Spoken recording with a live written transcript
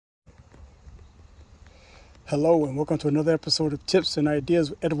Hello and welcome to another episode of Tips and Ideas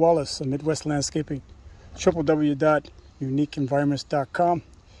with Ed Wallace of Midwest Landscaping, www.uniqueenvironments.com.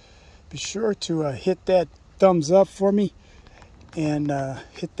 Be sure to hit that thumbs up for me and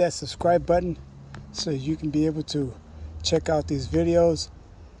hit that subscribe button so you can be able to check out these videos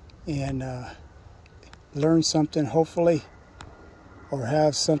and learn something, hopefully, or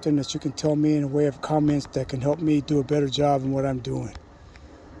have something that you can tell me in a way of comments that can help me do a better job in what I'm doing.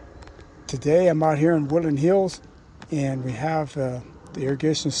 Today I'm out here in Woodland Hills and we have the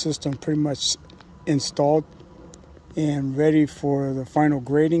irrigation system pretty much installed and ready for the final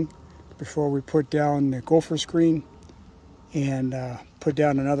grading before we put down the gopher screen and put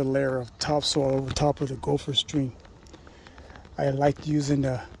down another layer of topsoil over top of the gopher screen. I like using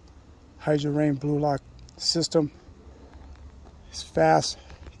the HydroRain BlueLock system. It's fast,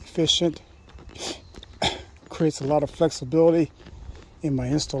 efficient, creates a lot of flexibility in my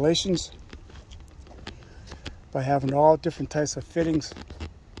installations by having all different types of fittings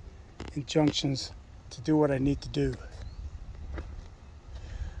and junctions to do what I need to do.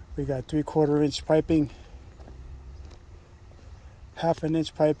 We got 3/4 inch piping, 1/2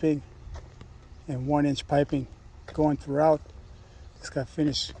 inch piping, and 1 inch piping going throughout. Just got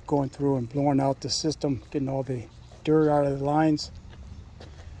finished going through and blowing out the system, getting all the dirt out of the lines.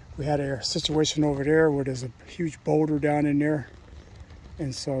 We had a situation over there where there's a huge boulder down in there,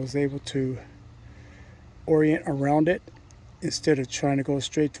 and so I was able to orient around it instead of trying to go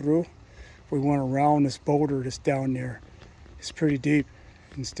straight through. We went around this boulder that's down there. It's pretty deep.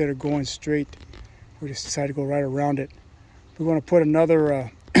 Instead of going straight, we just decided to go right around it. We're going to put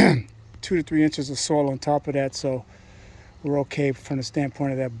another 2 to 3 inches of soil on top of that, so we're okay from the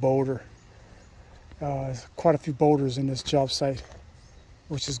standpoint of that boulder. There's quite a few boulders in this job site,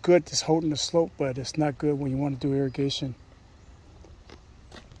 which is good. It's holding the slope, but it's not good when you want to do irrigation.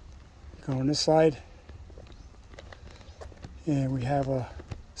 Go on this side, and we have a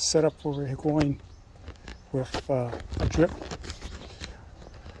setup where we're going with a drip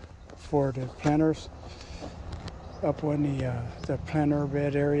for the planters up on the planter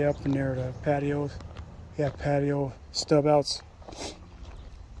bed area up in there, the patios. We have patio stub outs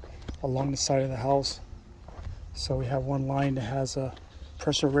along the side of the house. So we have one line that has a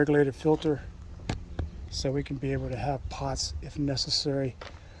pressure regulated filter, so we can be able to have pots if necessary,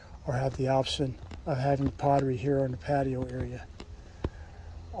 or have the option of having pottery here in the patio area.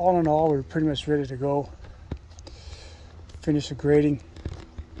 All in all, we're pretty much ready to go. Finish the grading,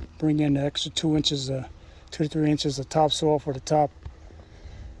 bring in the extra 2 to 3 inches of topsoil for the top,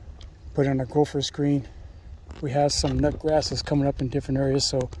 put on a gopher screen. We have some nut grasses coming up in different areas,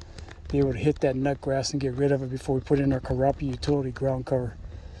 so be able to hit that nut grass and get rid of it before we put in our Carapi utility ground cover.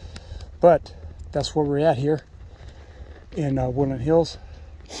 But that's where we're at here in Woodland Hills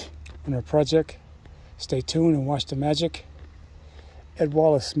in our project. Stay tuned and watch the magic. Ed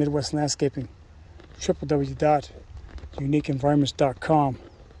Wallace, Midwest Landscaping, www.uniqueenvironments.com.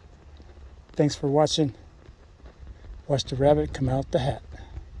 Thanks for watching. Watch the rabbit come out the hat.